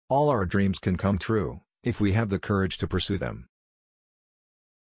All our dreams can come true, if we have the courage to pursue them.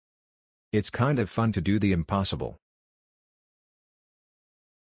 It's kind of fun to do the impossible.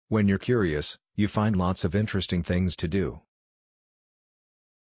 When you're curious, you find lots of interesting things to do.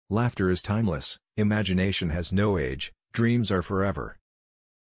 Laughter is timeless, imagination has no age, dreams are forever.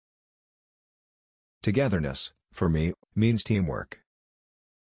 Togetherness, for me, means teamwork.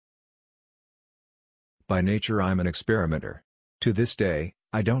 By nature I'm an experimenter. To this day,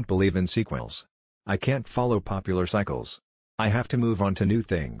 I don't believe in sequels. I can't follow popular cycles. I have to move on to new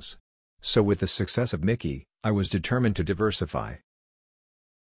things. So with the success of Mickey, I was determined to diversify.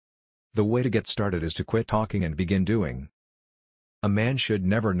 The way to get started is to quit talking and begin doing. A man should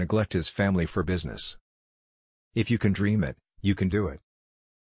never neglect his family for business. If you can dream it, you can do it.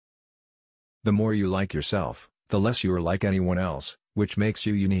 The more you like yourself, the less you are like anyone else, which makes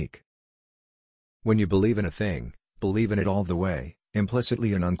you unique. When you believe in a thing, believe in it all the way,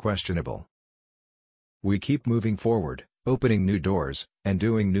 implicitly and unquestionable. We keep moving forward, opening new doors, and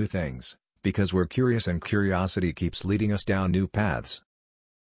doing new things, because we're curious and curiosity keeps leading us down new paths.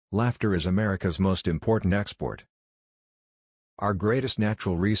 Laughter is America's most important export. Our greatest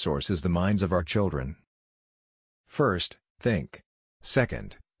natural resource is the minds of our children. First, think.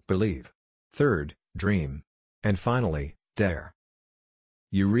 Second, believe. Third, dream. And finally, dare.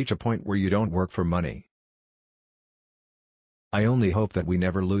 You reach a point where you don't work for money. I only hope that we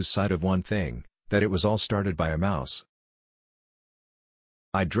never lose sight of one thing, that it was all started by a mouse.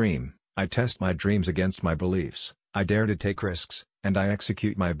 I dream, I test my dreams against my beliefs, I dare to take risks, and I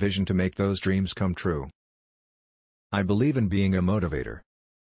execute my vision to make those dreams come true. I believe in being a motivator.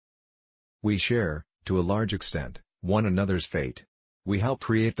 We share, to a large extent, one another's fate. We help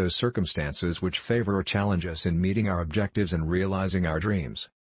create those circumstances which favor or challenge us in meeting our objectives and realizing our dreams.